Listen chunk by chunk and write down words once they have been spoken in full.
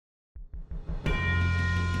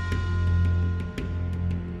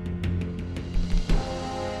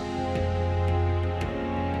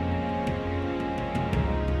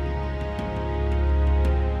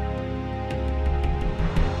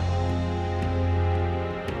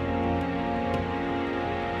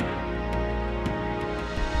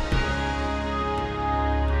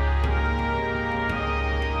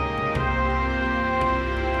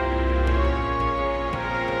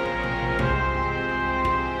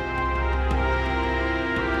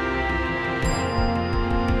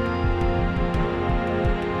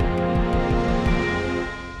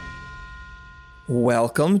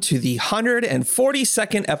Welcome to the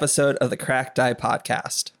 142nd episode of the Cracked Die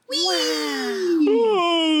Podcast.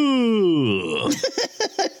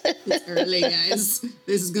 It's early, guys.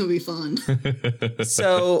 This is going to be fun.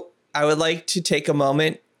 So I would like to take a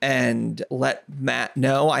moment and let Matt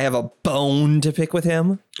know I have a bone to pick with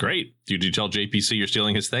him. Great. Did you tell JPC you're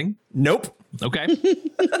stealing his thing? Nope. Okay.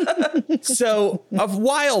 So a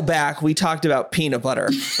while back, we talked about peanut butter.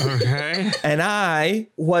 Okay. And I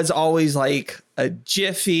was always like a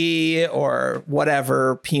Jiffy or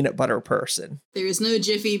whatever peanut butter person. There is no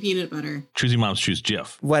Jiffy peanut butter. Choosy moms choose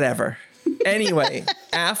Jif. Whatever. Anyway,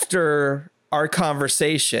 after our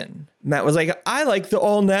conversation, Matt was like, I like the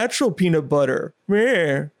all natural peanut butter.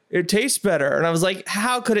 Meh, it tastes better. And I was like,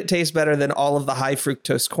 how could it taste better than all of the high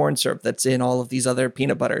fructose corn syrup that's in all of these other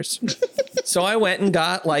peanut butters? So I went and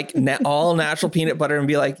got like all natural peanut butter and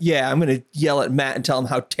be like, yeah, I'm going to yell at Matt and tell him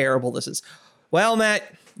how terrible this is. Well, Matt,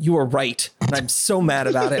 you were right. And I'm so mad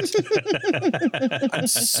about it. I'm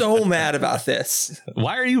so mad about this.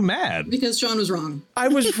 Why are you mad? Because Sean was wrong. I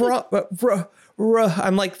was wrong.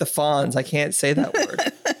 I'm like the Fonz. I can't say that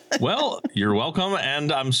word. Well, you're welcome.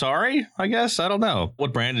 And I'm sorry, I guess. I don't know.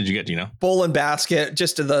 What brand did you get? Do you know? Bowl and Basket,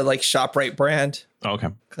 just to the like ShopRite brand. Oh, okay.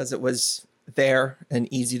 Because it was there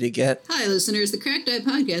and easy to get. Hi, listeners. The Cracked Die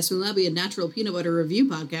Podcast will now be a natural peanut butter review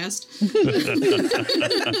podcast.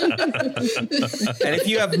 And if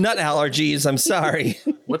you have nut allergies, I'm sorry.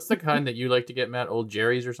 What's the kind that you like to get, Matt? Old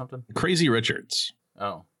Jerry's or something? Crazy Richards.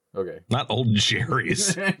 Oh, okay. Not Old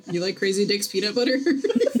Jerry's. You like Crazy Dick's peanut butter?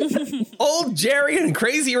 Old Jerry and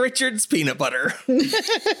Crazy Richard's peanut butter. I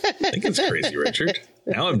think it's Crazy Richard.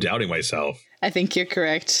 Now I'm doubting myself. I think you're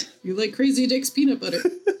correct. You like Crazy Dick's peanut butter?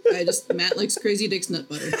 Matt likes Crazy Dick's nut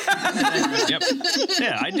butter. Yep.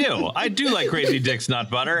 Yeah, I do. I do like Crazy Dick's nut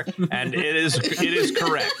butter, and it is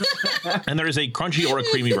correct. And there is a crunchy or a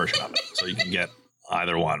creamy version of it, so you can get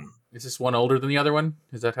either one. Is this one older than the other one?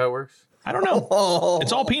 Is that how it works? I don't know. Oh.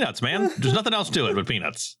 It's all peanuts, man. There's nothing else to it but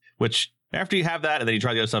peanuts, which after you have that and then you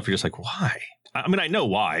try the other stuff, you're just like, why? I mean, I know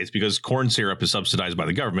why. It's because corn syrup is subsidized by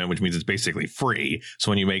the government, which means it's basically free. So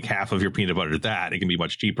when you make half of your peanut butter that, it can be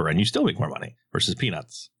much cheaper and you still make more money versus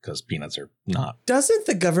peanuts because peanuts are not. Doesn't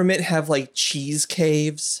the government have like cheese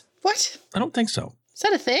caves? What? I don't think so. Is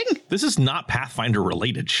that a thing? This is not Pathfinder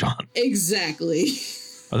related, Sean. Exactly.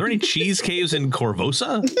 Are there any cheese caves in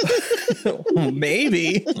Corvosa?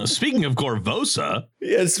 Maybe. Speaking of Corvosa.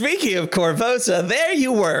 Yeah, speaking of Corvosa, there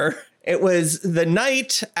you were. It was the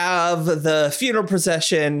night of the funeral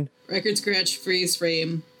procession. Record scratch, freeze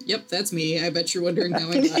frame. Yep, that's me. I bet you're wondering how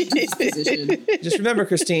I got to this position. Just remember,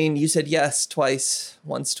 Christine, you said yes twice.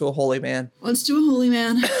 Once to a holy man. Once to a holy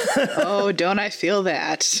man. Oh, don't I feel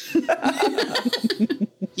that?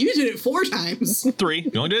 You did it 4 times. 3.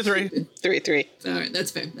 You only did 3. 3. All right, that's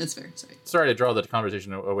fair. That's fair. Sorry. Sorry to draw the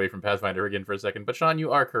conversation away from Pathfinder again for a second, but Sean,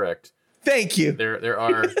 you are correct. Thank you. There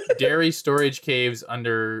are dairy storage caves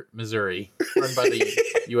under Missouri, run by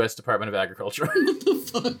the U.S. Department of Agriculture. What the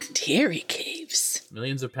fuck? Dairy caves.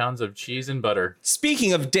 Millions of pounds of cheese and butter.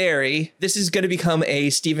 Speaking of dairy, this is going to become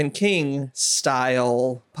a Stephen King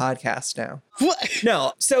style podcast now. What?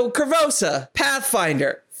 No. So Corvosa,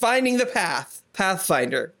 Pathfinder, Finding the Path,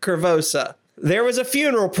 Pathfinder, Corvosa. There was a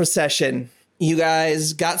funeral procession. You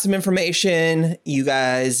guys got some information. You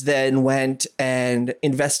guys then went and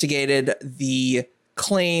investigated the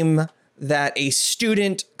claim that a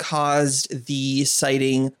student caused the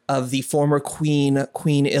sighting of the former Queen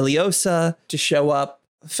Iliosa to show up.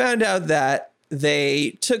 Found out that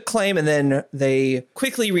they took claim and then they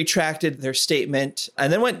quickly retracted their statement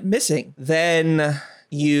and then went missing. Then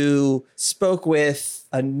you spoke with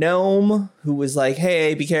a gnome who was like,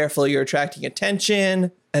 hey, be careful, you're attracting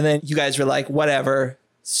attention. And then you guys were like, whatever,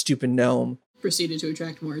 stupid gnome. Proceeded to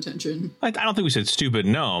attract more attention. I don't think we said stupid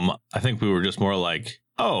gnome. I think we were just more like,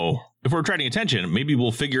 oh, if we're attracting attention, maybe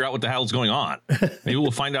we'll figure out what the hell's going on. Maybe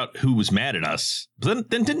we'll find out who was mad at us. But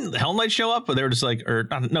then didn't Hell Knights show up? But they were just like,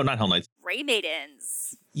 not Hell Knights. Ray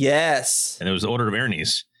Maidens. Yes. And it was the Order of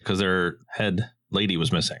Ernie's because their head lady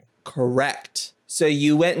was missing. Correct. So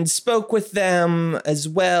you went and spoke with them as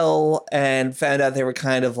well and found out they were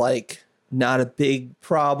kind of like not a big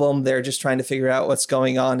problem. They're just trying to figure out what's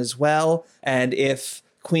going on as well. And if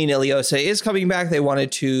Queen Iliosa is coming back, they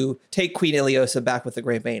wanted to take Queen Iliosa back with the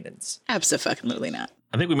Grey Maidens. Absolutely not.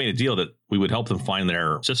 I think we made a deal that we would help them find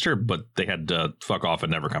their sister, but they had to fuck off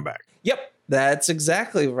and never come back. Yep, that's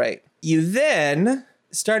exactly right. You then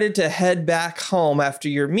started to head back home after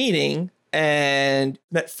your meeting and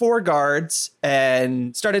met 4 guards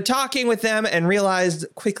and started talking with them and realized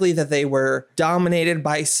quickly that they were dominated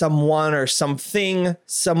by someone or something.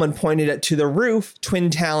 Someone pointed it to the roof. Twin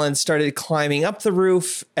Talons started climbing up the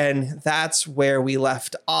roof, and that's where we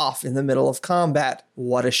left off in the middle of combat.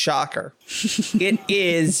 What a shocker. It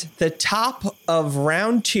is the top of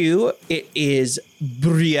round 2. It is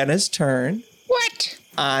Brianna's turn. What?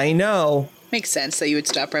 I know. Makes sense that you would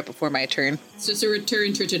stop right before my turn. It's just a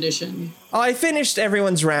return to tradition. Oh, I finished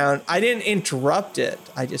everyone's round. I didn't interrupt it.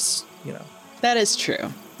 I just, That is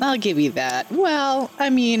true. I'll give you that. Well, I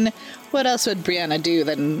mean, what else would Brianna do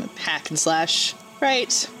than hack and slash,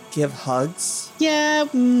 right? give hugs. Yeah,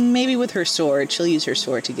 maybe with her sword. She'll use her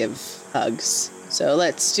sword to give hugs. So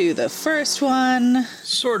let's do the first one.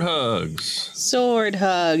 Sword hugs. Sword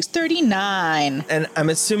hugs. 39. And I'm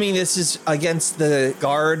assuming this is against the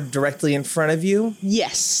guard directly in front of you.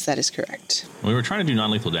 Yes, that is correct. We were trying to do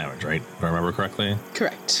non-lethal damage, right? If I remember correctly.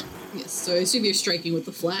 Correct. Yes, so I assume you're striking with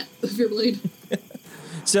the flat of your blade.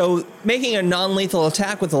 So making a non-lethal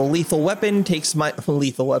attack with a lethal weapon takes takes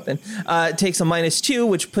a -2,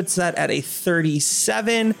 which puts that at a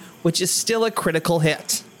 37, which is still a critical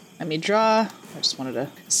hit. Let me draw. I just wanted to.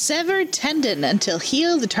 Severed tendon. Until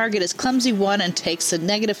healed, the target is clumsy 1 and takes a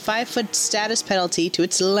 -5-foot status penalty to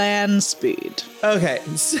its land speed. Okay,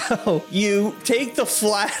 so you take the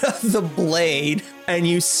flat of the blade and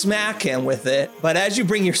you smack him with it, but as you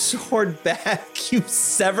bring your sword back, you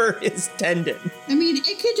sever his tendon. I mean,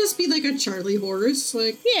 it could just be like a Charlie horse,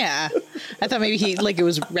 like... Yeah. I thought maybe it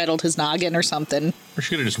was rattled his noggin or something. Or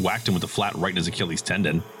she could have just whacked him with the flat right in his Achilles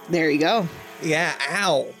tendon. There you go. Yeah,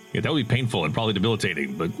 ow. Yeah, that would be painful and probably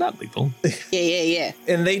debilitating, but not lethal. Yeah.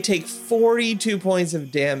 And they take 42 points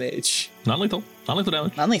of damage. Non-lethal. Non-lethal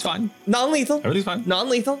damage. Non-lethal. It's fine. Non-lethal. Everything's fine.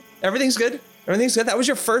 Non-lethal. Everything's good. Everything's good. That was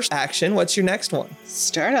your first action. What's your next one?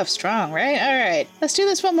 Start off strong, right? All right. Let's do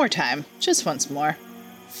this one more time. Just once more.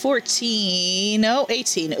 14. No,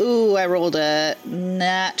 18. Ooh, I rolled a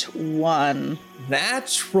nat 1.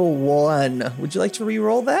 Natural 1. Would you like to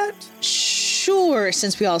re-roll that? Sure,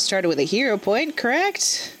 since we all started with a hero point,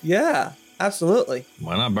 correct? Yeah, absolutely.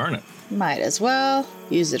 Why not burn it? Might as well.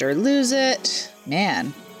 Use it or lose it.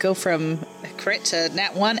 Man, go from crit to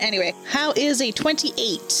nat 1. Anyway, how is a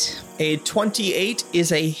 28? A 28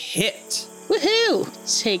 is a hit. Woohoo!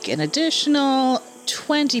 Take an additional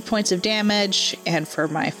 20 points of damage, and for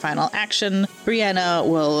my final action, Brianna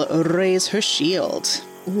will raise her shield.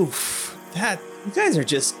 Oof. You guys are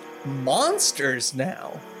just monsters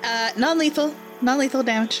now. Non-lethal. Non-lethal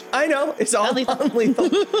damage. I know, it's all Non-lethal.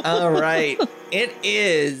 non-lethal. All right. It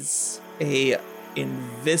is a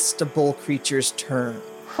invisible creature's turn.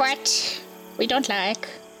 What? We don't like.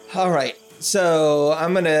 All right. So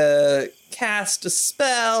I'm going to cast a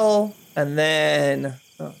spell and then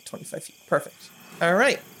 25 feet. Perfect. All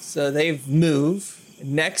right. So they've moved.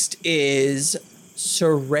 Next is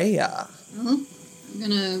Soraya. Well, I'm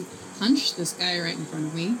gonna punch this guy right in front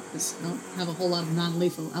of me, because I don't have a whole lot of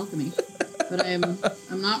non-lethal alchemy. But I'm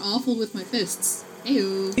not awful with my fists.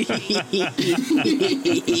 Heyo.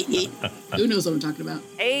 Who knows what I'm talking about?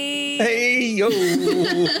 Hey, yo.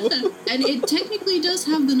 And it technically does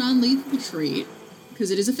have the non-lethal trait, because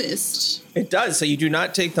it is a fist. It does. So you do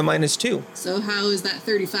not take the -2. So how is that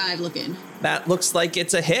 35 looking? That looks like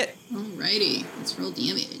it's a hit. Alrighty, let's roll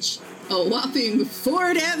damage. A whopping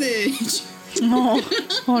 4 damage!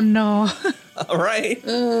 Oh no. All right.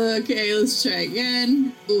 Okay, let's try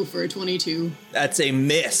again. Ooh, for a 22. That's a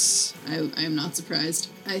miss. I am not surprised.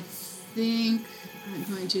 I think I'm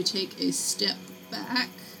going to take a step back.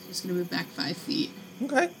 Just going to move back 5 feet.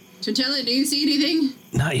 Okay. Chantella, do you see anything?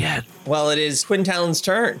 Not yet. Well, it is Twin Talon's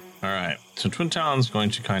turn. All right. So Twin Talon's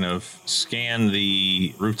going to kind of scan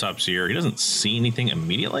the rooftops here. He doesn't see anything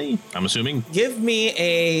immediately, I'm assuming. Give me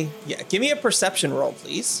a perception roll,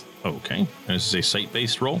 please. Okay. And this is a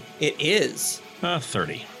sight-based roll. It is.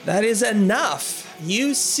 30. That is enough.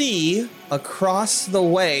 You see across the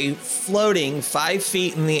way, floating 5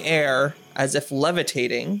 feet in the air, as if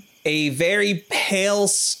levitating, a very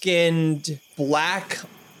pale-skinned,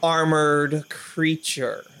 black-armored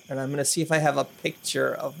creature. And I'm going to see if I have a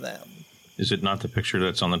picture of them. Is it not the picture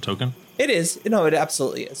that's on the token? It is. No, it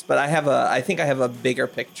absolutely is. But I think I have a bigger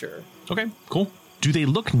picture. Okay, cool. Do they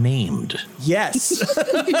look named? Yes.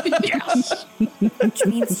 Yes. Which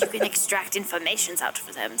means you can extract informations out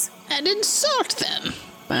of them. And insult them.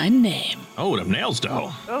 by name. Oh, them nails, though.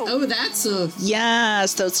 Oh, that's a...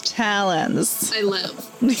 Yes, those talons. I love.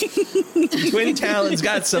 Twin Talon's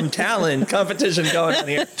got some Talon competition going on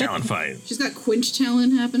here. Talon fight. She's got quinch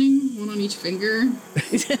talon happening, one on each finger.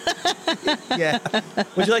 Yeah.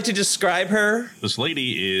 Would you like to describe her? This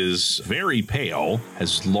lady is very pale,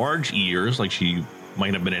 has large ears, like she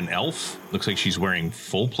might have been an elf. Looks like she's wearing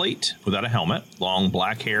full plate without a helmet, long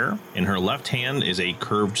black hair. In her left hand is a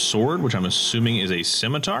curved sword, which I'm assuming is a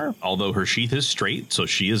scimitar, although her sheath is straight, so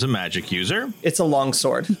she is a magic user. It's a long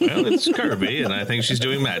sword. Well, it's curvy, and I think she's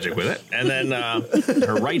doing magic with it. And then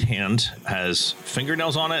her right hand has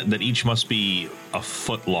fingernails on it that each must be a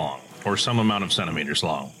foot long, or some amount of centimeters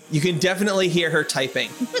long. You can definitely hear her typing.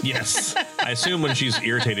 Yes. I assume when she's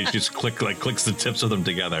irritated, she just clicks the tips of them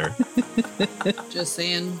together. Just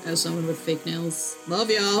saying, as someone with fake nails.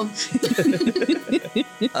 Love y'all.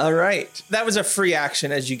 All right. That was a free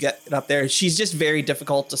action as you get up there. She's just very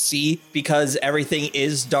difficult to see because everything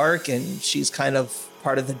is dark and she's kind of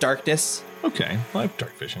part of the darkness. Okay, well, I have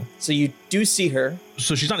dark vision. So you do see her.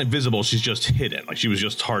 So she's not invisible, she's just hidden. Like she was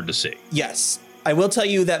just hard to see. Yes. I will tell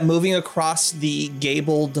you that moving across the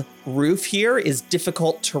gabled roof here is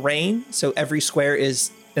difficult terrain. So every square is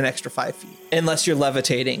an extra 5 feet. Unless you're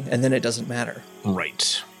levitating, and then it doesn't matter.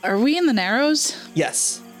 Right. Are we in the Narrows?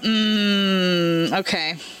 Yes.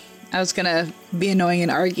 Okay. I was gonna be annoying and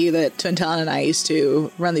argue that Twin Talon and I used to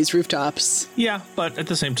run these rooftops. Yeah, but at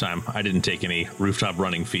the same time, I didn't take any rooftop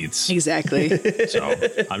running feats. Exactly. So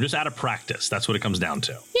I'm just out of practice. That's what it comes down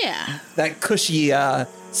to. Yeah. That cushy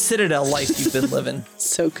citadel life you've been living.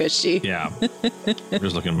 So cushy. Yeah. I'm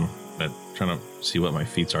just looking at trying to see what my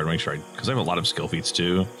feats are to make sure because I have a lot of skill feats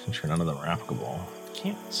too. I'm sure none of them are applicable.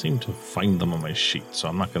 Can't seem to find them on my sheet, so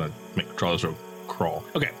I'm not going to draw this crawl.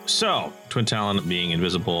 Okay, so Twin Talon being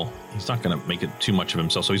invisible, he's not going to make it too much of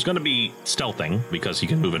himself. So he's going to be stealthing because he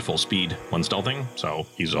can move at full speed when stealthing. So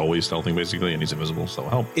he's always stealthing basically, and he's invisible, so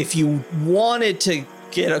help. If you wanted to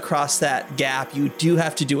get across that gap, you do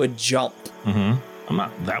have to do a jump. Mm-hmm. I'm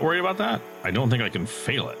not that worried about that. I don't think I can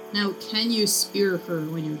fail it. Now, can you spear her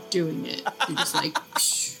when you're doing it? You're just like...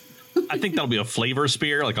 Psh. I think that'll be a flavor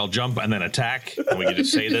spear. Like I'll jump and then attack, and we can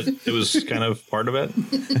just say that it was kind of part of it.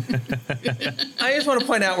 I just want to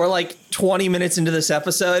point out we're like 20 minutes into this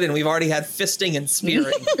episode, and we've already had fisting and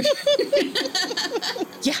spearing.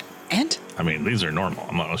 Yeah, and? I mean, these are normal.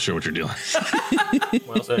 I'm not sure what you're doing.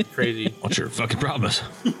 Well said, crazy. What's your fucking problem is?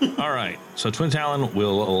 All right. So Twin Talon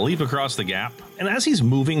will leap across the gap. And as he's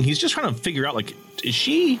moving, he's just trying to figure out, like, is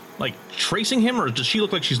she, like, tracing him? Or does she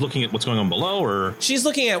look like she's looking at what's going on below? Or She's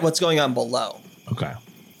looking at what's going on below. okay.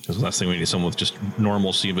 Because the last thing we need is someone with just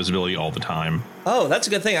normal sea visibility all the time. Oh, that's a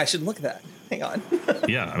good thing. I should look at that. Hang on.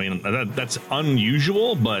 Yeah, I mean, that's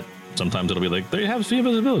unusual, but sometimes it'll be like, they have sea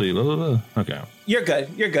visibility, blah, blah, blah. Okay. You're good.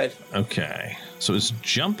 You're good. Okay. So is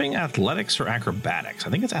jumping athletics or acrobatics? I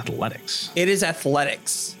think it's athletics. It is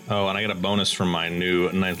athletics. Oh, and I got a bonus from my new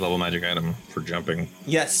 9th level magic item for jumping.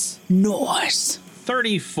 Yes. Nice.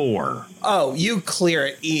 34. Oh, you clear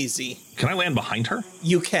it easy. Can I land behind her?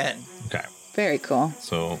 You can. Okay. Very cool.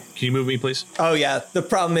 So can you move me, please? Oh, yeah. The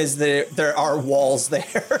problem is that there are walls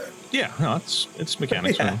there. Yeah, no, it's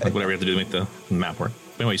mechanics, Yeah. like whatever you have to do to make the map work.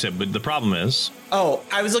 Anyway, you said, but the problem is Oh,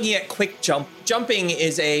 I was looking at quick jump. Jumping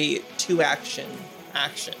is a 2-action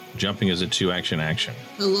action. jumping is a 2-action action.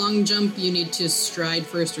 A long jump, you need to stride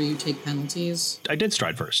first or you take penalties. I did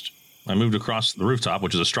stride first. I moved across the rooftop,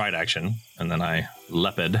 which is a stride action, and then I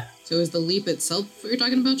leaped. So is the leap itself what you're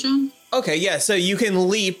talking about, John? Okay, yeah, so you can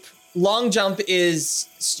leap. Long jump is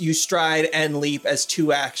you stride and leap as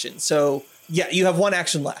 2 actions. So, yeah, you have 1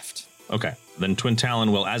 action left. Okay. Then Twin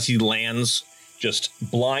Talon will, as he lands, just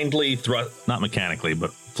blindly thrust, not mechanically,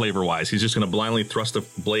 but flavor-wise, he's just going to blindly thrust the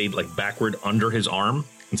blade like backward under his arm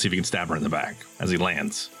and see if he can stab her in the back as he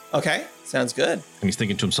lands. Okay, sounds good. And he's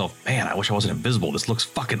thinking to himself, man, I wish I wasn't invisible. This looks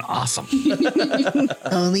fucking awesome.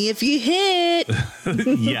 Only if you hit.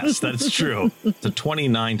 Yes, that's true. It's a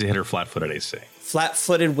 29 to hit her flat-footed AC.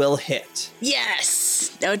 Flat-footed will hit.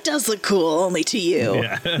 Yes. Now it does look cool, only to you.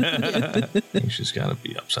 Yeah. I think she's got to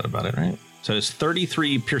be upset about it, right? So it's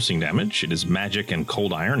 33 piercing damage. It is magic and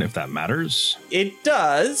cold iron, if that matters. It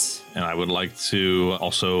does. And I would like to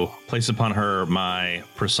also place upon her my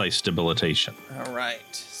precise debilitation. All right,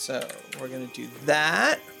 so we're going to do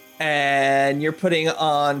that. And you're putting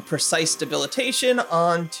on precise debilitation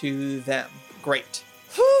onto them. Great.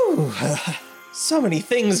 Whew. So many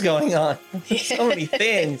things going on. So many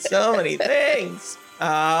things. So many things.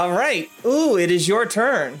 All right. Ooh, it is your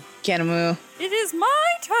turn. Kanamu. It is my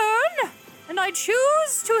turn, and I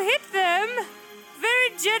choose to hit them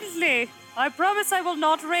very gently. I promise I will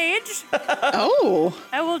not rage. Oh.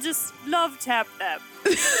 I will just love tap them.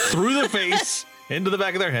 Through the face, into the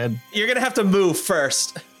back of their head. You're going to have to move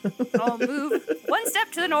first. I'll move one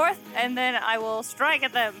step to the north, and then I will strike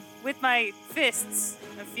at them with my fists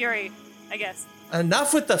of fury, I guess.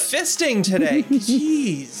 Enough with the fisting today.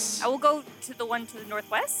 Jeez. I will go to the one to the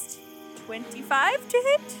northwest. 25 to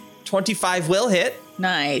hit. 25 will hit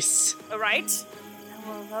Nice. All right. I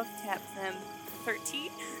will love tap them. 13.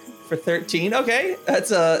 for 13. Okay,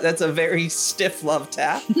 that's a very stiff love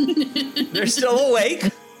tap. They're still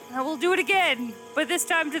awake. I will do it again, but this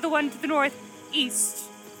time to the one to the northeast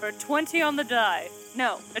for 20 on the die.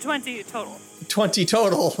 No, a 20 total. 20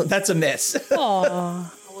 total. That's a miss. Aww.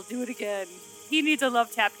 I will do it again. He needs a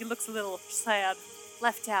love tap. He looks a little sad.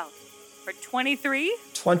 Left out for 23.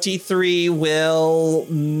 23 will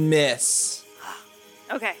miss.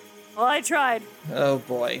 Okay. Well, I tried. Oh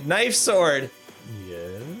boy. Knife sword. Yeah.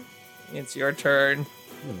 It's your turn.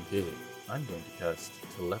 Okay. I'm going to cast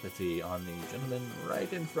telepathy on the gentleman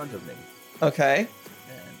right in front of me. Okay.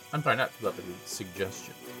 And I'm sorry, not telepathy,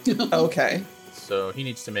 suggestion. Okay. So he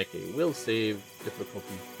needs to make a will save,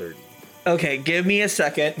 difficulty 30. Okay, give me a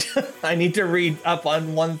second. I need to read up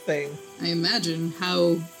on one thing. I imagine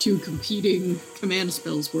how two competing command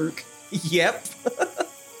spells work. Yep.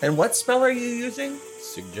 And what spell are you using?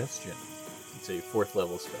 Suggestion. It's a 4th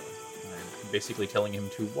level spell. I'm basically telling him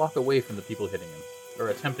to walk away from the people hitting him, or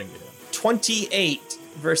attempting to hit him, 28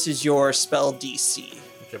 versus your spell DC.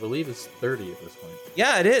 which I believe is 30 at this point.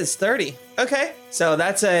 Yeah, it is 30. Okay, so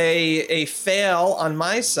that's a fail on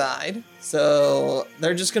my side. So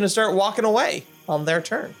they're just going to start walking away on their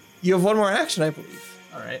turn. You have one more action, I believe.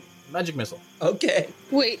 Alright, magic missile. Okay.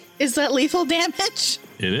 Wait, is that lethal damage?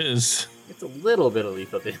 It is. It's a little bit of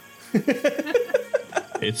lethal damage.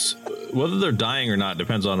 It's whether they're dying or not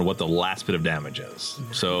depends on what the last bit of damage is.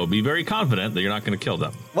 So be very confident that you're not going to kill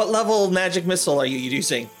them. What level magic missile are you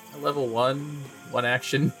using? A level 1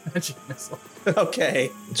 action magic missile.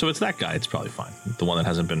 Okay. So it's that guy. It's probably fine. The one that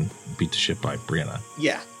hasn't been beat to shit by Brianna.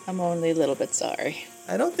 Yeah. I'm only a little bit sorry.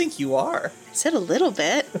 I don't think you are. I said a little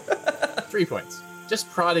bit. 3 points.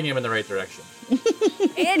 Just prodding him in the right direction.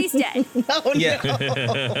 And he's dead. Oh, Yeah.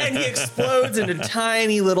 And he explodes into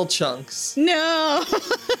tiny little chunks. no.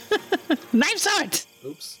 Knife sword.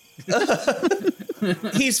 Oops.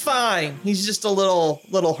 He's fine. He's just a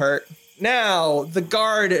little hurt. Now, the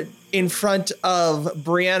guard in front of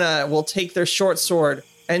Brianna will take their short sword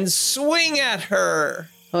and swing at her.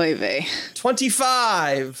 Oy vey.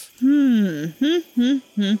 25.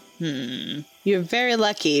 You're very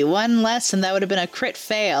lucky. One less and that would have been a crit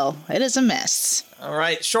fail. It is a miss. All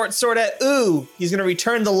right, short sword at Ooh. He's going to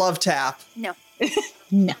return the love tap. No.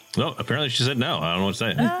 No. Well, apparently she said no. I don't know what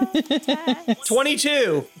to say.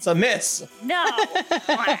 22. It's a miss. No.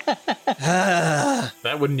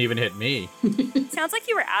 That wouldn't even hit me. Sounds like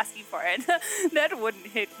you were asking for it. That wouldn't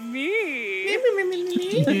hit me.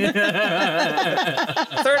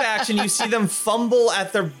 Third action, you see them fumble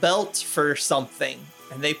at their belt for something,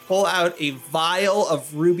 and they pull out a vial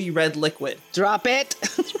of ruby red liquid. Drop it.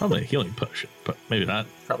 It's probably a healing potion, but maybe not.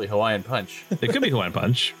 Probably Hawaiian Punch. It could be Hawaiian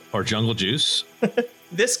Punch or Jungle Juice.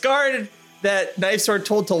 This guard that Knife Sword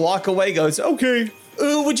told to walk away goes, okay.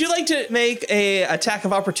 Ooh, would you like to make a attack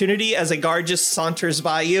of opportunity as a guard just saunters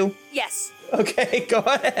by you? Yes. Okay, go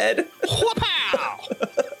ahead. Whoop-pow!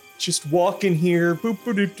 Just walk in here.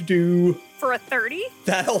 Boop-a-doo-doo-doo. For a 30.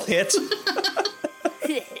 That'll hit.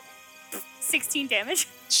 16 damage.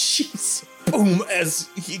 Jeez. Boom, as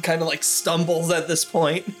he kind of like stumbles at this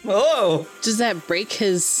point. Oh, Does that break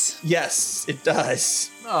his... yes, it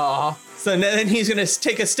does. Aw. So then he's going to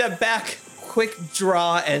take a step back, quick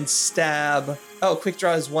draw, and stab. Oh, quick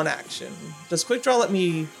draw is one action. Does quick draw let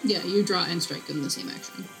me... Yeah, you draw and strike in the same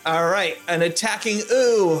action. All right, and attacking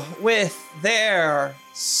Ooh with their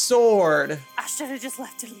sword. I should have just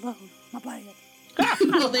left it alone. My bad.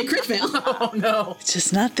 Well, they crit fail. Oh no. It's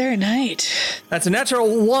just not their night. That's a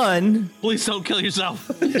natural 1. Please don't kill yourself.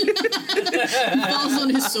 Falls on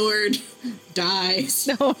his sword. Dies.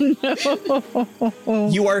 Oh, no.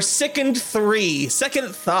 You are sickened 3.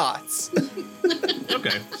 Second thoughts.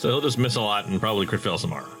 Okay, so he'll just miss a lot and probably crit fail some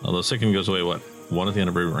more. Although Sicken goes away, what, 1 at the end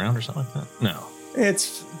of every round or something like that? No.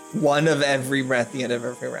 It's 1 of every at the end of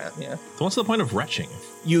every round, yeah. So what's the point of retching?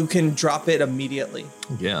 You can drop it immediately.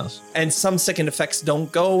 Yes. And some sickened effects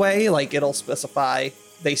don't go away, like it'll specify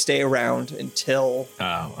they stay around until...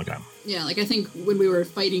 Oh, okay. Yeah, like I think when we were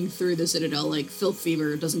fighting through the Citadel, like filth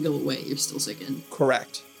fever doesn't go away. You're still sickened.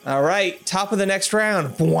 Correct. All right, top of the next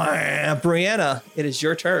round. Bwah, Brianna, it is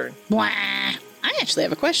your turn. Wah. I actually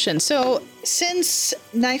have a question. So, since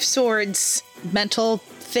Knife Sword's mental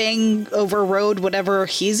thing overrode whatever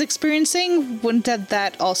he's experiencing? Wouldn't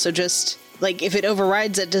that also just, like, if it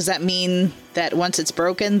overrides it, does that mean that once it's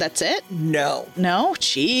broken, that's it? No. No?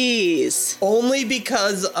 Jeez. Only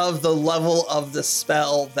because of the level of the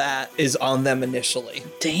spell that is on them initially.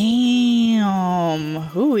 Damn.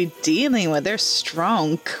 Who are we dealing with? They're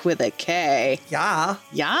strong with a K. Yeah.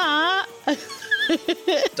 Yeah.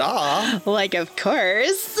 Duh. Like, of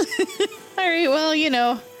course. All right,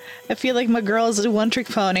 well, I feel like my girl is a one-trick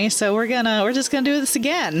pony, so we're just gonna do this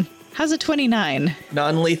again. How's a 29?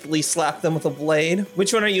 Non-lethally slap them with a blade.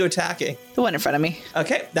 Which one are you attacking? The one in front of me.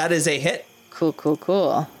 Okay, that is a hit.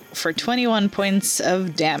 Cool. For 21 points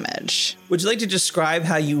of damage. Would you like to describe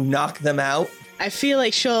how you knock them out? I feel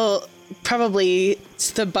like she'll probably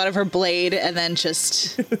the butt of her blade and then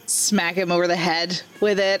just smack him over the head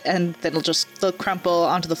with it, and then they'll crumple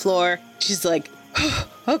onto the floor. She's like, oh,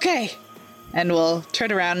 okay. And we'll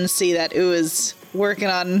turn around and see that Ooh is working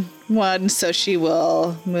on one, so she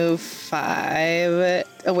will move 5.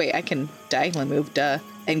 Oh, wait, I can diagonally move,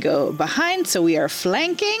 and go behind, so we are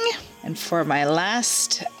flanking. And for my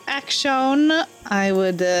last action, I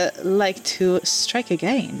would like to strike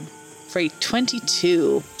again for a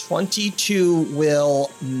 22. 22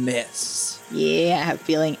 will miss. Yeah, I have a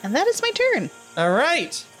feeling. And that is my turn. All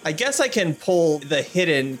right. I guess I can pull the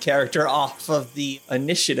hidden character off of the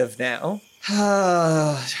initiative now.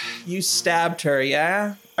 You stabbed her,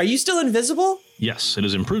 yeah? Are you still invisible? Yes, it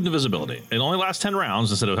has improved invisibility. It only lasts 10 rounds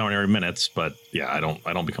instead of how many minutes, but yeah, I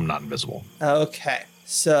don't become not invisible. Okay.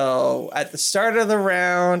 So at the start of the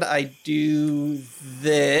round, I do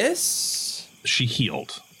this. She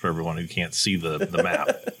healed, for everyone who can't see the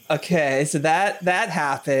map. Okay, so that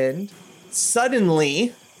happened.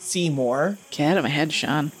 Suddenly, Seymour. Get out of my head,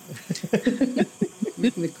 Sean.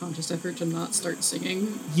 Making the conscious effort to not start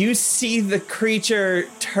singing. You see the creature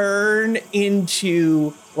turn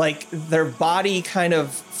into, like, their body kind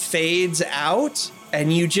of fades out,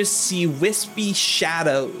 and you just see wispy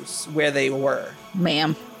shadows where they were.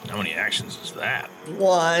 Ma'am. How many actions is that?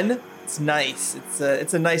 1. It's nice.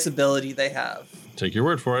 It's a nice ability they have. Take your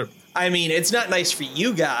word for it. I mean, it's not nice for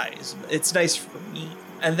you guys. It's nice for me.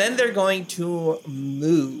 And then they're going to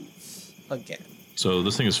move again. So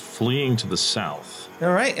this thing is fleeing to the south.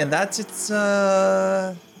 All right, and that's its...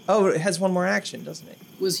 Oh, it has one more action, doesn't it?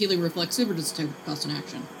 Was healing reflexive or does it cost an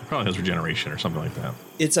action? It probably has regeneration or something like that.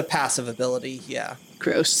 It's a passive ability, yeah.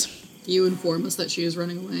 Gross. You inform us that she is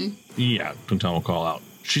running away. Yeah, Toontown will call out.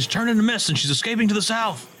 She's turning to mist and she's escaping to the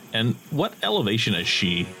south. And what elevation is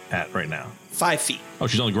she at right now? 5 feet. Oh,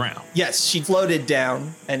 she's on the ground. Yes, she floated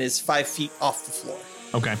down and is 5 feet off the floor.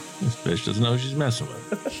 Okay. This bitch doesn't know who she's messing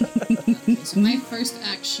with. Okay, so my first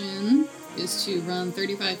action is to run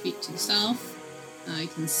 35 feet to the south. I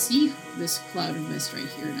can see this cloud of mist right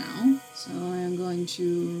here now. So I am going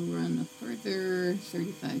to run a further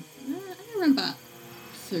 35. I'm going to run about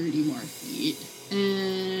 30 more feet.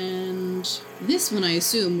 And this one I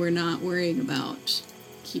assume we're not worrying about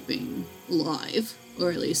keeping alive.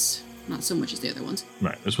 Or at least not so much as the other ones.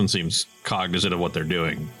 Right. This one seems cognizant of what they're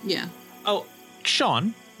doing. Yeah. Oh,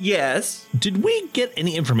 Sean, Yes, did we get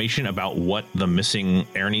any information about what the missing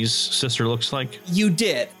Ernie's sister looks like? you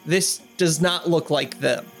did. This does not look like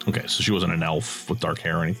them. Okay, so she wasn't an elf with dark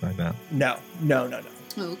hair or anything like that? No.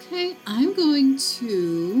 Okay, I'm going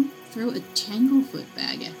to throw a Tanglefoot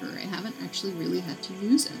bag at her. I haven't actually really had to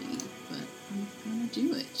use any, but I'm gonna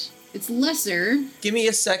do it. It's lesser. Give me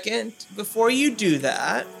a second. Before you do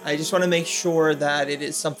that, I just want to make sure that it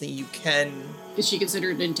is something you can... Is she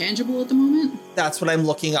considered intangible at the moment? That's what I'm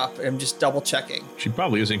looking up. I'm just double checking. She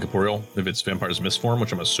probably is incorporeal if it's Vampire's Mist form,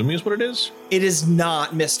 which I'm assuming is what it is. It is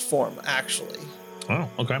not mist form, actually. Oh,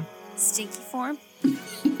 okay. Stinky form.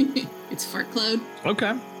 It's Fart Cloud.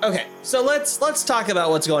 Okay. Okay, so let's talk about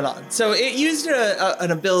what's going on. So it used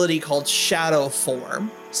an ability called Shadow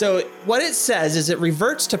Form. So what it says is it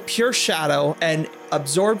reverts to pure shadow and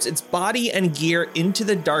absorbs its body and gear into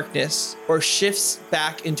the darkness or shifts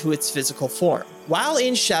back into its physical form. While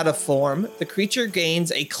in shadow form, the creature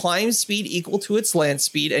gains a climb speed equal to its land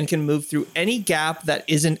speed and can move through any gap that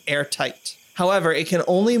isn't airtight. However, it can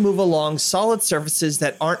only move along solid surfaces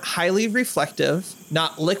that aren't highly reflective,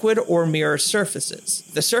 not liquid or mirror surfaces.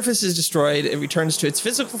 If the surface is destroyed, it returns to its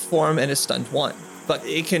physical form and is stunned 1. But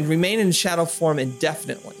it can remain in shadow form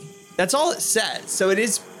indefinitely. That's all it says. So it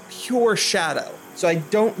is pure shadow. So I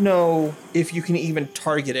don't know if you can even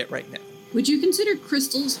target it right now. Would you consider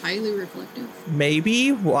crystals highly reflective?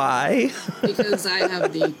 Maybe. Why? Because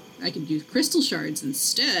I can use crystal shards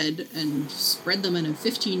instead and spread them in a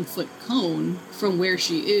 15-foot cone from where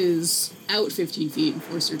she is out 15 feet and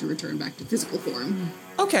force her to return back to physical form.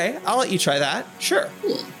 Okay, I'll let you try that. Sure.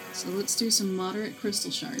 Cool. So let's do some moderate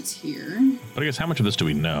crystal shards here. But I guess how much of this do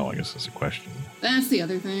we know? I guess that's a question. That's the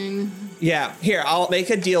other thing. Yeah, here, I'll make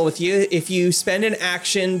a deal with you. If you spend an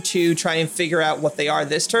action to try and figure out what they are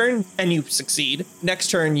this turn, and you succeed,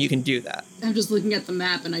 next turn you can do that. I'm just looking at the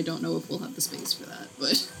map and I don't know if we'll have the space for that,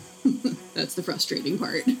 but that's the frustrating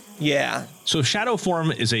part. Yeah. So if shadow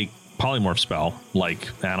form is a polymorph spell, like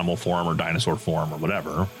animal form or dinosaur form or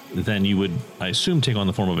whatever, then you would, I assume, take on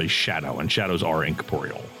the form of a shadow, and shadows are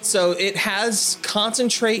incorporeal. So it has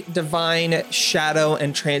concentrate, divine, shadow,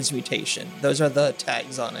 and transmutation. Those are the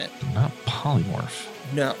tags on it. Not polymorph.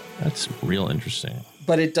 No. That's real interesting.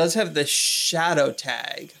 But it does have the shadow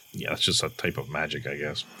tag. Yeah, that's just a type of magic, I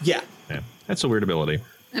guess. Yeah. Yeah, that's a weird ability.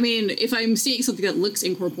 I mean, if I'm seeing something that looks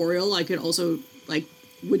incorporeal, I could also, like,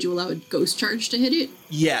 would you allow a ghost charge to hit it?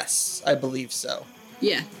 Yes, I believe so.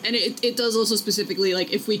 Yeah, and it does also specifically,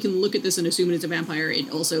 like, if we can look at this and assume it is a vampire,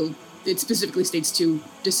 it specifically states to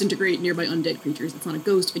disintegrate nearby undead creatures. It's not a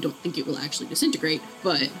ghost. I don't think it will actually disintegrate,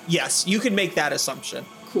 but... Yes, you can make that assumption.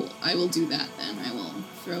 Cool, I will do that then. I will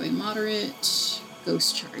throw a moderate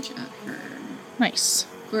ghost charge at her. Nice.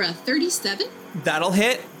 For a 37 That'll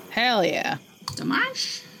hit. Hell yeah.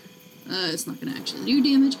 damage. It's not going to actually do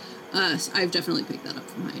damage. I've definitely picked that up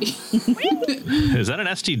from Heidi. Is that an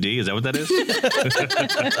STD? Is that what that is?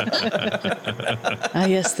 Ah,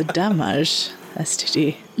 yes, the damage.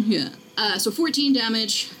 STD. Yeah. So 14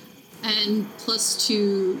 damage and plus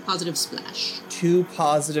 2 positive splash. 2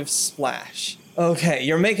 positive splash. Okay,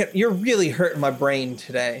 you're really hurting my brain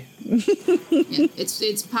today. Yeah,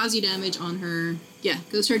 it's posi damage on her. Yeah,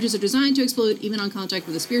 ghost charges are designed to explode even on contact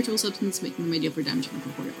with a spiritual substance, making them ideal for damage from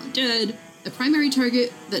corporeal undead. The primary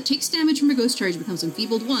target that takes damage from a ghost charge becomes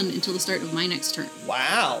enfeebled 1 until the start of my next turn.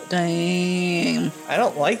 Wow. Dang. I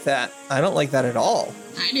don't like that. I don't like that at all.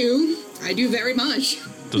 I do. I do very much.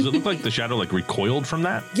 Does it look like the shadow like recoiled from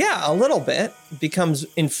that? Yeah, a little bit. Becomes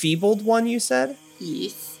enfeebled 1, you said?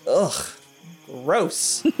 Yes. Ugh.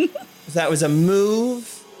 Gross. That was a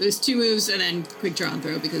move. There's 2 moves and then quick draw and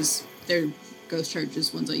throw because they're ghost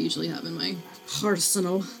charges ones I usually have in my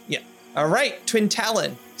arsenal. Yeah. All right, Twin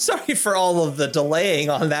Talon. Sorry for all of the delaying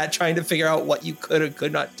on that, trying to figure out what you could or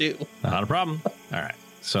could not do. Not a problem. All right.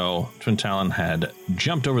 So Twin Talon had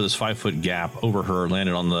jumped over this 5-foot gap over her,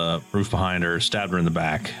 landed on the roof behind her, stabbed her in the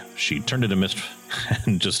back. She turned into mist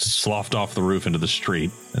and just sloughed off the roof into the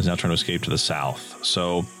street and is now trying to escape to the south.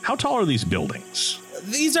 So how tall are these buildings?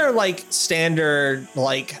 These are like standard,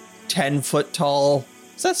 like 10-foot tall.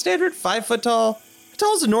 Is that standard? 5-foot tall? How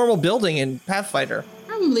tall is a normal building in Pathfinder?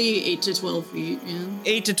 Probably 8 to 12 feet, yeah.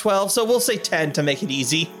 8 to 12, so we'll say 10 to make it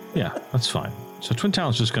easy. Yeah, that's fine. So Twin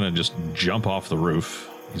Talon's just going to just jump off the roof.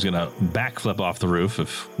 He's going to backflip off the roof.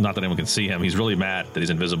 If not that anyone can see him, he's really mad that he's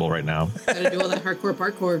invisible right now. Gotta do all that hardcore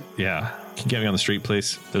parkour. Yeah. Can you get me on the street,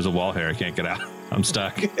 please? There's a wall here. I can't get out. I'm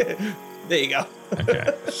stuck. There you go.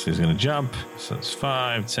 Okay. So he's going to jump. So it's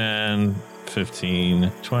 5, 10,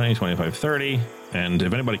 15, 20, 25, 30. And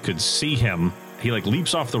if anybody could see him, he like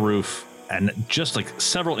leaps off the roof. And just like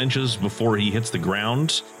several inches before he hits the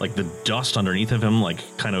ground, like the dust underneath of him, like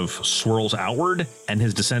kind of swirls outward and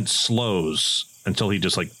his descent slows until he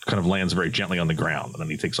just like kind of lands very gently on the ground. And then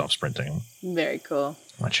he takes off sprinting. Very cool.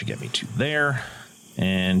 That should get me to there.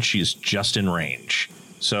 And she's just in range.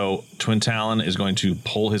 So Twin Talon is going to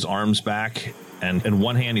pull his arms back. And in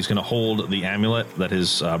one hand, he's going to hold the amulet that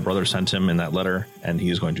his brother sent him in that letter. And he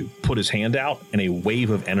is going to put his hand out and a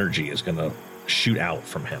wave of energy is going to shoot out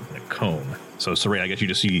from him in a cone. So Saray, I guess you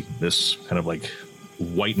just see this kind of like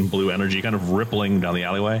white and blue energy kind of rippling down the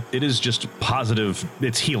alleyway. It is just positive.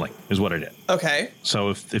 It's healing is what it is. Okay.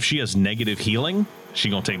 So if she has negative healing,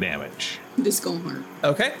 she's going to take damage. This going hard.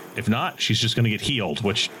 Okay. If not, she's just going to get healed,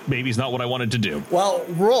 which maybe is not what I wanted to do. Well,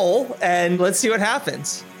 roll and let's see what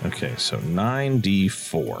happens. Okay, so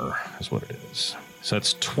 9d4 is what it is. So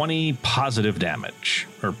that's 20 positive damage,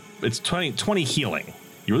 or it's 20 healing.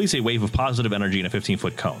 You release a wave of positive energy in a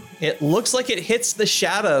 15-foot cone. It looks like it hits the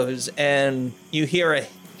shadows and you hear a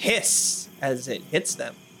hiss as it hits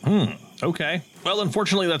them. Okay. Well,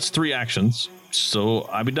 unfortunately, that's 3 actions, so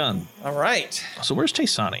I'll be done. All right. So where's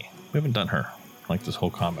Taysani? We haven't done her like this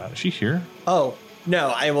whole combat. Is she here? Oh,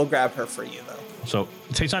 no, I will grab her for you, though. So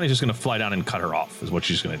Taysani's just going to fly down and cut her off is what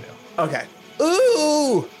she's going to do. Okay.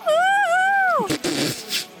 Ooh! Woo!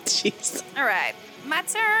 Jeez. All right, my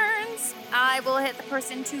turns. I will hit the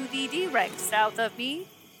person to the direct south of me.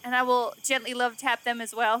 and I will gently love tap them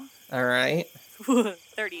as well. All right.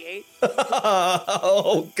 38.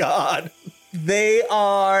 Oh, God. They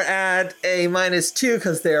are at a -2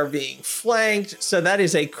 because they are being flanked. So that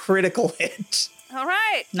is a critical hit. All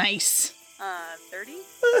right. Nice. 30.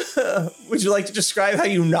 Would you like to describe how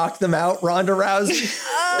you knocked them out, Ronda Rousey?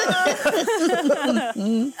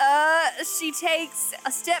 She takes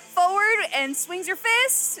a step forward and swings her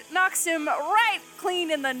fist, knocks him right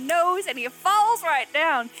clean in the nose, and he falls right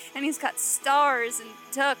down. And he's got stars and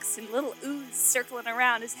ducks and little ooze circling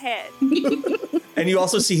around his head. And you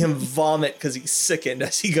also see him vomit because he's sickened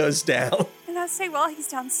as he goes down. And I say, while he's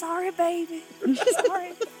down, sorry, baby.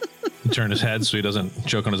 Sorry. Turn his head so he doesn't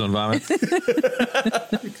choke on his own vomit.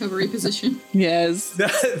 Recovery position. Yes.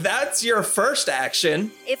 That's your first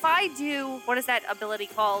action. If I do, what is that ability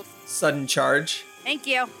called? Sudden charge. Thank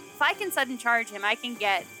you. If I can sudden charge him, I can't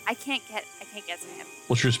get to him.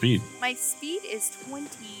 What's your speed? My speed is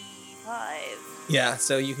 25. Yeah,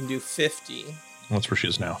 so you can do 50. That's where she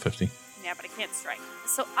is now, 50. Yeah, but I can't strike.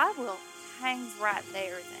 So I will hang right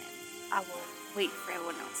there then. I will wait for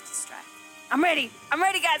everyone else to strike. I'm ready. I'm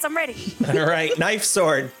ready, guys. I'm ready. All right, knife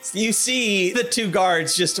sword. You see the two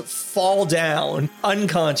guards just fall down,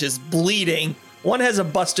 unconscious, bleeding. One has a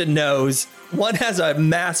busted nose. One has a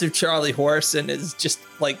massive Charlie horse and is just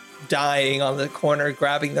like dying on the corner,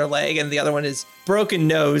 grabbing their leg. And the other one is broken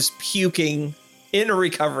nose, puking in a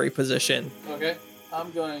recovery position. Okay,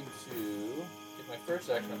 I'm going to take my first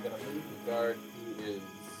action. I'm going to move the guard who is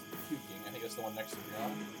puking. I think it's the one next to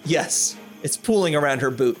Brianna. Yes, it's pooling around her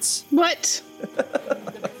boots. What? I'm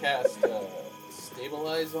going to cast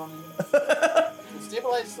Stabilize on him. Does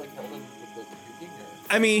Stabilize like help him with the puking? Or?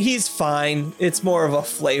 I mean, he's fine. It's more of a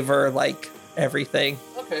flavor like everything.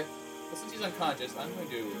 Okay, well, since he's unconscious, I'm going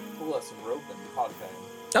to pull out some rope and hog tie him.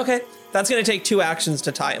 Okay, that's going to take 2 actions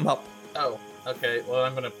to tie him up. Oh, okay. Well,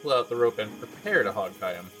 I'm going to pull out the rope and prepare to hog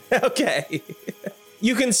tie him. Okay.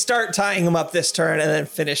 You can start tying him up this turn and then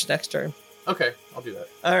finish next turn. Okay, I'll do that.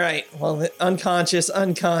 All right. Well, unconscious.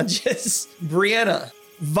 Brianna,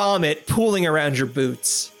 vomit pooling around your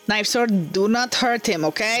boots. Knife sword, do not hurt him,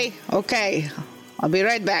 okay? Okay. I'll be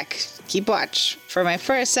right back. Keep watch. For my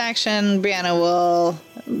first action, Brianna will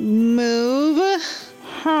move.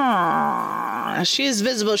 She is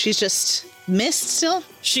visible. She's just mist still.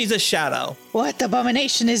 She's a shadow. What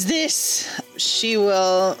abomination is this? She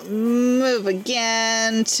will move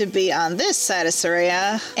again to be on this side of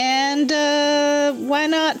Soraya. And why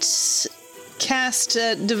not cast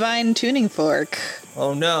a Divine Tuning Fork?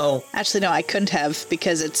 Oh, no. Actually, no, I couldn't have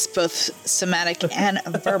because it's both somatic and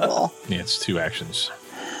verbal. Yeah, it's 2 actions.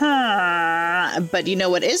 But you know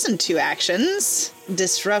what isn't 2 actions?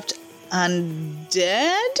 Disrupt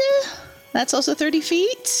Undead? That's also 30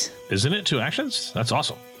 feet? Isn't it 2 actions? That's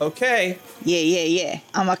awesome. Okay. Yeah.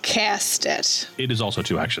 I'ma cast it. It is also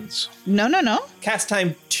 2 actions. No. Cast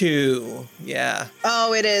time 2. Yeah.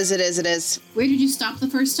 Oh, it is. Where did you stop the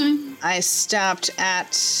first time? I stopped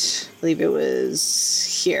at, I believe it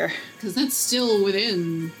was here. Because that's still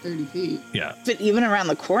within 30 feet. Yeah, But even around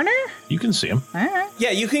the corner? you can see him. All right. Yeah,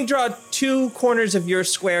 you can draw 2 corners of your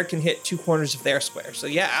square can hit 2 corners of their square. So,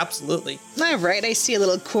 yeah, absolutely. All right, I see a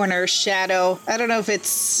little corner shadow. I don't know if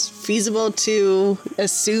it's feasible to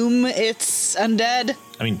assume it's undead.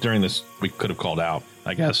 I mean, during this, we could have called out,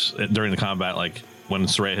 I guess, during the combat, like when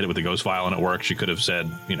Soraya hit it with the ghost vial and it worked, she could have said,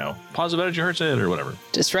 positive energy hurts it or whatever.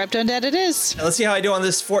 Disrupt undead it is. Now, let's see how I do on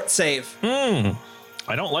this fort save. I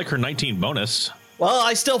don't like her 19 bonus. Well,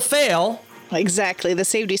 I still fail. Exactly, the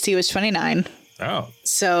save DC was 29. Oh,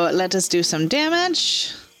 So let us do some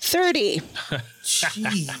damage. 30.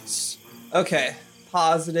 Jeez. Okay.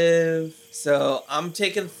 Positive. So I'm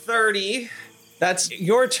taking 30. That's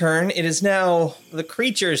your turn. It is now the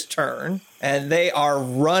creature's turn, and they are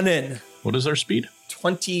running. what is their speed?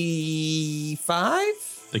 25?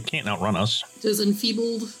 They can't outrun us. Does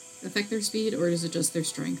enfeebled affect their speed, or is it just their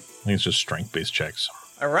strength? I think it's just strength-based checks.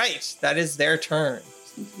 All right. That is their turn.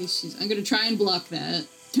 In case I'm going to try and block that.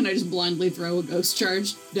 Can I just blindly throw a ghost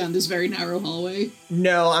charge down this very narrow hallway?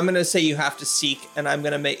 No, I'm going to say you have to seek, and I'm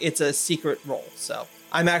going to make it's a secret roll. So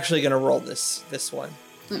I'm actually going to roll this one.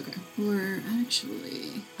 Okay. Or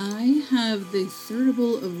actually, I have the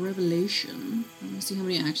Thurible of Revelation. Let me see how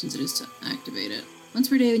many actions it is to activate it. Once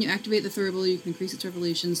per day, when you activate the Thurible, you can increase its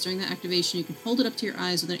revelations. During that activation, you can hold it up to your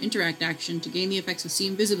eyes with an interact action to gain the effects of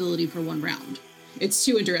seeing visibility for 1 round. It's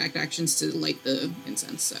 2 interact actions to light the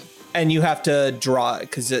incense, so. And you have to draw it,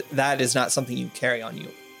 because that is not something you carry on you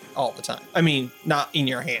all the time. I mean, not in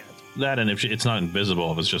your hand. That, and if it's not invisible,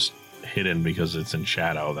 if it's just hidden because it's in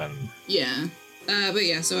shadow, then Yeah. But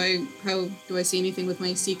yeah, so how do I see anything with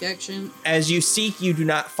my seek action? As you seek, you do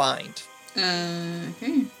not find.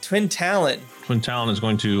 Okay. Twin Talon. Twin Talon is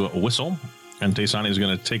going to whistle, and Taysani is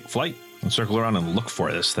going to take flight and circle around and look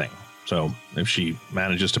for this thing. So if she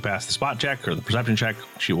manages to pass the spot check or the perception check,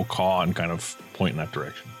 she will caw and kind of point in that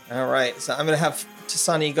direction. All right, so I'm going to have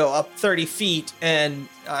Taysani go up 30 feet, and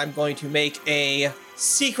I'm going to make a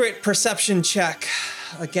secret perception check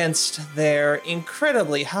against their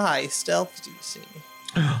incredibly high stealth DC.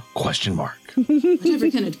 Question mark. Whatever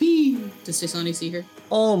can it be? Does Taysani see her?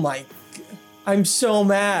 Oh my... I'm so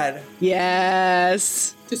mad.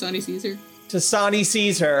 Yes. Taysani sees her. Taysani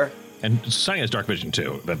sees her. And Taysani has dark vision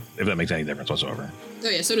too, if that makes any difference whatsoever. Oh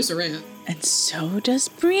yeah, so does Soraya. And so does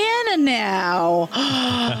Brianna now.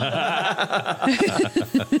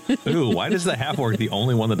 Ooh, why does the half-orc the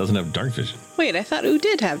only one that doesn't have dark vision? Wait, I thought Ooh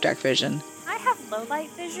did have dark vision. I have low light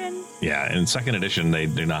vision. Yeah, in second edition, they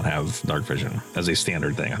do not have dark vision as a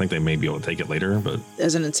standard thing. I think they may be able to take it later, but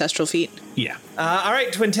As an ancestral feat. yeah. All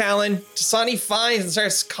right, Twin Talon. Taysani finds and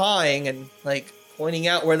starts cawing and, like, pointing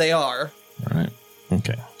out where they are. All right.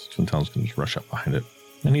 Okay. So Twin Talon's going to just rush up behind it.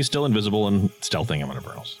 And he's still invisible and stealthing him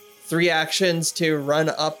whatever else. 3 actions to run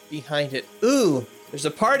up behind it. Ooh, there's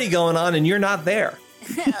a party going on and you're not there.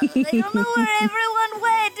 I don't know where everyone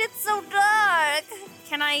went. It's so dark.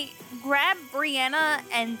 Can I grab Brianna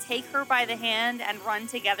and take her by the hand and run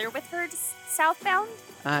together with her to southbound?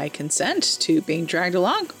 I consent to being dragged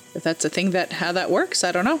along. If that's a thing how that works,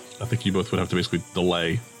 I don't know. I think you both would have to basically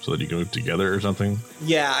delay so that you can move together or something.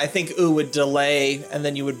 Yeah, I think Ooh would delay and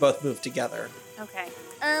then you would both move together. Okay.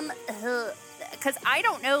 Because I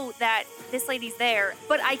don't know that this lady's there,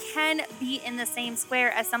 but I can be in the same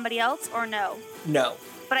square as somebody else, or no? No.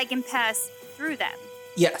 But I can pass through them.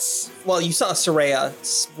 Yes. Well, you saw Soraya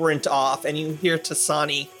sprint off and you hear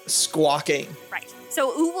Taysani squawking. Right.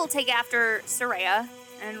 So Ooh will take after Soraya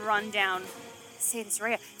and run down. Say to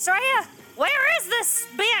Soraya, Soraya, where is this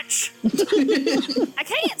bitch? I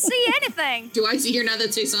can't see anything. Do I see her now that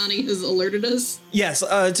Taysani has alerted us? Yes,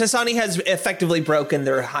 Taysani has effectively broken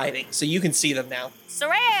their hiding, so you can see them now.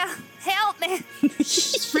 Soraya, help me.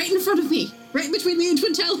 It's right in front of me. Right between me and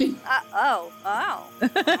Twin Talon. Oh.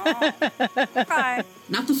 Okay.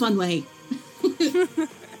 Not the fun way.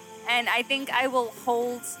 And I think I will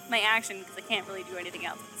hold my action because I can't really do anything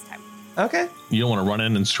else at this time. Okay. You don't want to run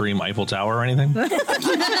in and scream Eiffel Tower or anything?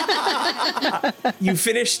 You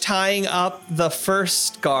finish tying up the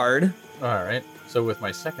first guard. All right. So with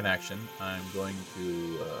my second action, I'm going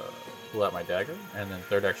to pull out my dagger, and then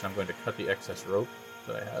third action, I'm going to cut the excess rope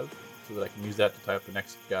that I have so that I can use that to tie up the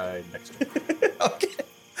next guy next to me. Okay.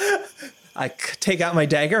 I take out my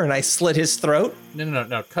dagger and I slit his throat.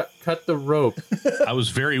 No. Cut the rope. I was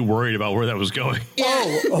very worried about where that was going.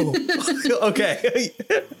 Oh, okay.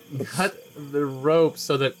 Cut the rope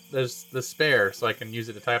so that there's the spare, so I can use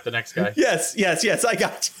it to tie up the next guy. Yes. I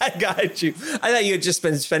got you. I thought you had just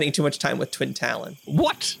been spending too much time with Twin Talon.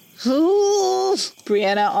 What? Ooh.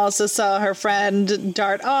 Brianna also saw her friend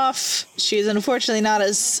dart off. She's unfortunately not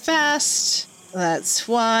as fast. That's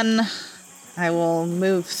one. I will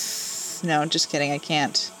move. No, just kidding. I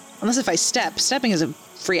can't. Unless if I step. Stepping is a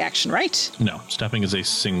free action, right? No, stepping is a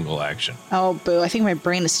single action. Oh, boo. I think my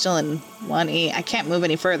brain is still in 1E. I can't move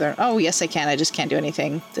any further. Oh, yes, I can. I just can't do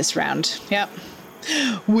anything this round. Yep.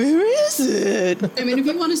 Where is it? I mean, if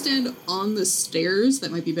you want to stand on the stairs,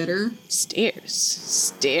 that might be better.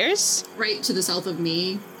 Stairs? Right to the south of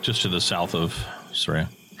me. Just to the south of Soraya.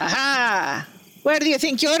 Aha! Where do you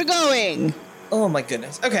think you're going? Oh my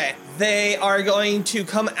goodness. Okay. They are going to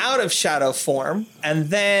come out of shadow form. And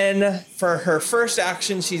then for her first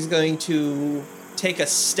action, she's going to take a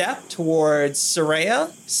step towards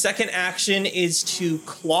Soraya. Second action is to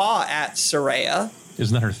claw at Soraya.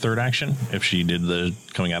 Isn't that her third action if she did the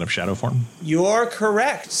coming out of shadow form? You're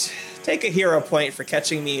correct. Take a hero point for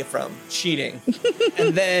catching me from cheating.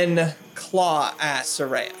 And then claw at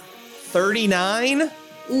Soraya. 39.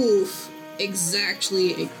 Oof.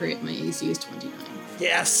 Exactly a crit. My AC is 29.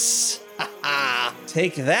 Yes.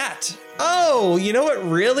 Take that. Oh, you know what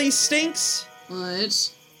really stinks?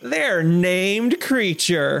 What? Their named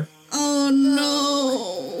creature. Oh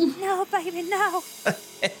no. No, baby, no.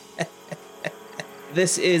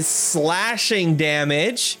 This is slashing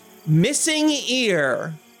damage. Missing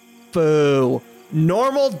ear. Boo.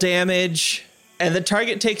 Normal damage. And the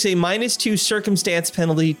target takes a -2 circumstance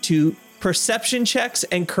penalty to perception checks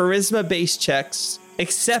and charisma-based checks,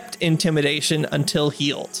 except intimidation until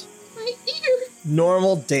healed. My ear.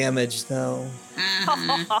 Normal damage, though.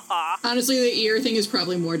 Honestly, the ear thing is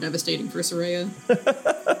probably more devastating for Soraya.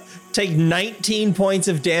 Take 19 points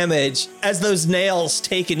of damage as those nails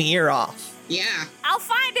take an ear off. Yeah. I'll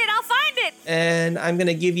find it. And I'm going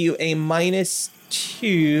to give you a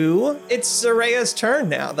 -2. It's Zoraya's turn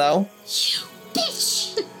now, though. You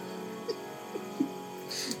bitch!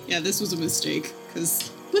 Yeah, this was a mistake, because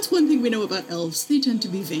what's one thing we know about elves? They tend to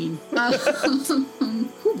be vain. Oh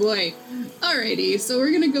boy. Alrighty, so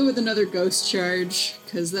we're gonna go with another ghost charge,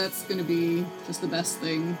 because that's gonna be just the best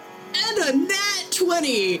thing. And a nat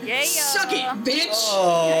 20! Yeah. Suck it, bitch!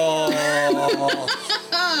 Oh.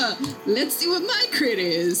 Let's see what my crit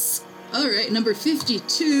is. Alright, number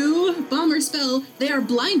 52. Bomber spell. They are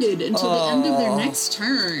blinded until the end of their next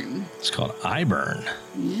turn. It's called eye burn.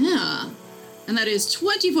 Yeah. And that is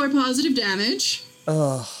 24 positive damage.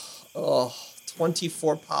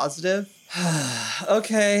 24 positive.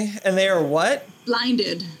 Okay, and they are what?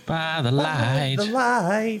 Blinded. By the light. The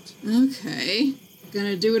light. Okay.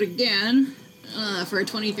 Gonna do it again for a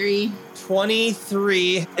 23.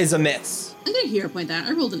 23 is a miss. I'm gonna hero point that.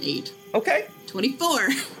 I rolled an 8. Okay. 24.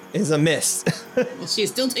 Is a miss. Well, she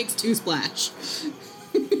still takes 2 splash.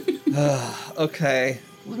 Okay.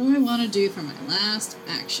 What do I want to do for my last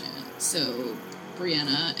action? So,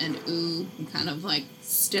 Brianna and Ooh kind of like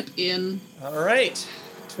step in. All right.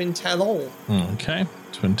 Twin Talon. Okay.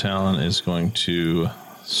 Twin Talon is going to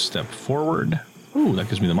step forward. Ooh, that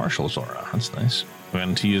gives me the Marshal's aura. That's nice.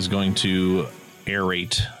 And he is going to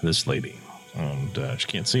aerate this lady. And she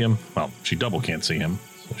can't see him. Well, she double can't see him.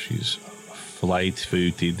 So she's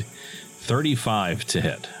flight-footed. 35 to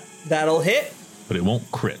hit. That'll hit. But it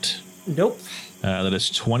won't crit. Nope. That is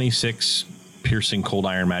 26 piercing cold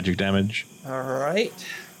iron magic damage. All right.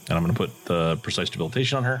 And I'm going to put the precise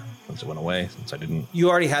debilitation on her since it went away, since I didn't. You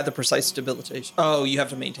already had the precise debilitation. Oh, you have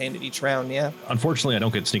to maintain it each round, yeah? Unfortunately, I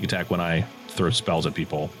don't get sneak attack when I throw spells at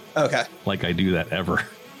people. Okay. Like I do that ever.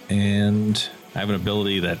 And I have an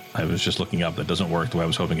ability that I was just looking up that doesn't work the way I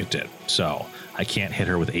was hoping it did. So I can't hit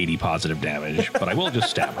her with 80 positive damage, but I will just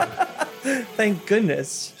stab her. Thank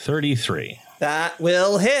goodness. 33. That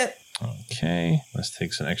will hit. Okay. This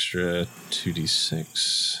takes an extra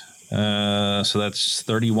 2d6. So that's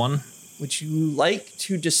 31. Would you like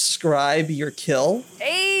to describe your kill?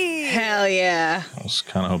 Hey! Hell yeah. I was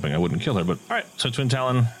kind of hoping I wouldn't kill her, but all right. So Twin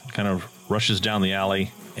Talon kind of rushes down the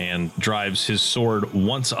alley and drives his sword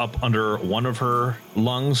once up under one of her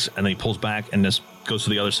lungs, and then he pulls back and just goes to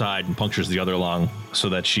the other side and punctures the other lung so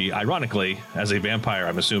that she, ironically, as a vampire,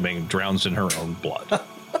 I'm assuming, drowns in her own blood.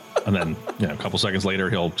 And then, a couple seconds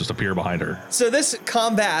later, he'll just appear behind her. So this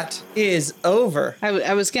combat is over.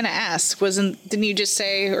 I was going to ask, didn't you just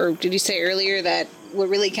say, or did you say earlier that what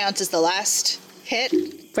really counts is the last hit,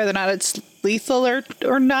 whether or not it's lethal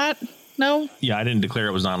or not? No? Yeah, I didn't declare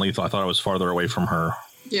it was non-lethal. I thought I was farther away from her.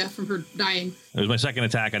 Yeah, from her dying. It was my second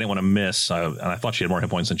attack. I didn't want to miss, and I thought she had more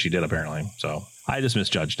hit points than she did, apparently. So I just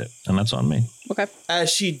misjudged it, and that's on me. Okay.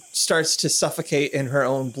 As she starts to suffocate in her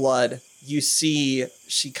own blood, you see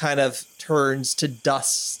she kind of turns to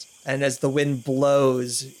dust, and as the wind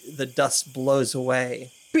blows, the dust blows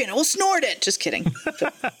away. Brianna will snort it. Just kidding.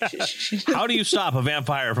 How do you stop a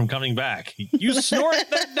vampire from coming back? You snort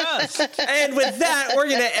that dust. And with that, we're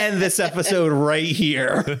going to end this episode right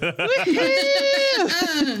here.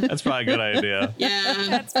 That's probably a good idea. Yeah.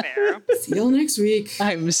 That's fair. See y'all next week.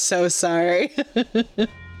 I'm so sorry.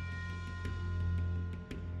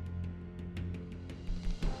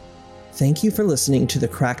 Thank you for listening to the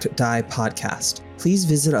Cracked Die podcast. Please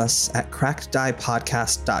visit us at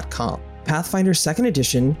crackeddiepodcast.com. Pathfinder 2nd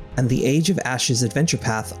Edition and the Age of Ashes Adventure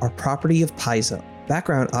Path are property of Paizo.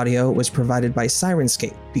 Background audio was provided by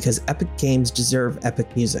Sirenscape because epic games deserve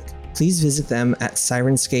epic music. Please visit them at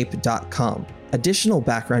sirenscape.com. Additional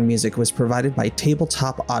background music was provided by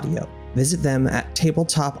Tabletop Audio. Visit them at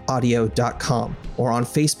tabletopaudio.com or on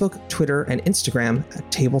Facebook, Twitter, and Instagram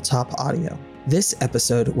at Tabletop Audio. This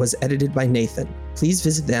episode was edited by Nathan. Please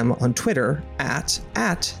visit them on Twitter at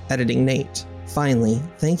EditingNate. Finally,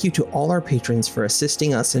 thank you to all our patrons for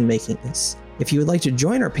assisting us in making this. If you would like to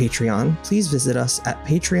join our Patreon, please visit us at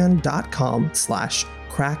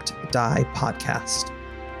patreon.com/crackeddie podcast.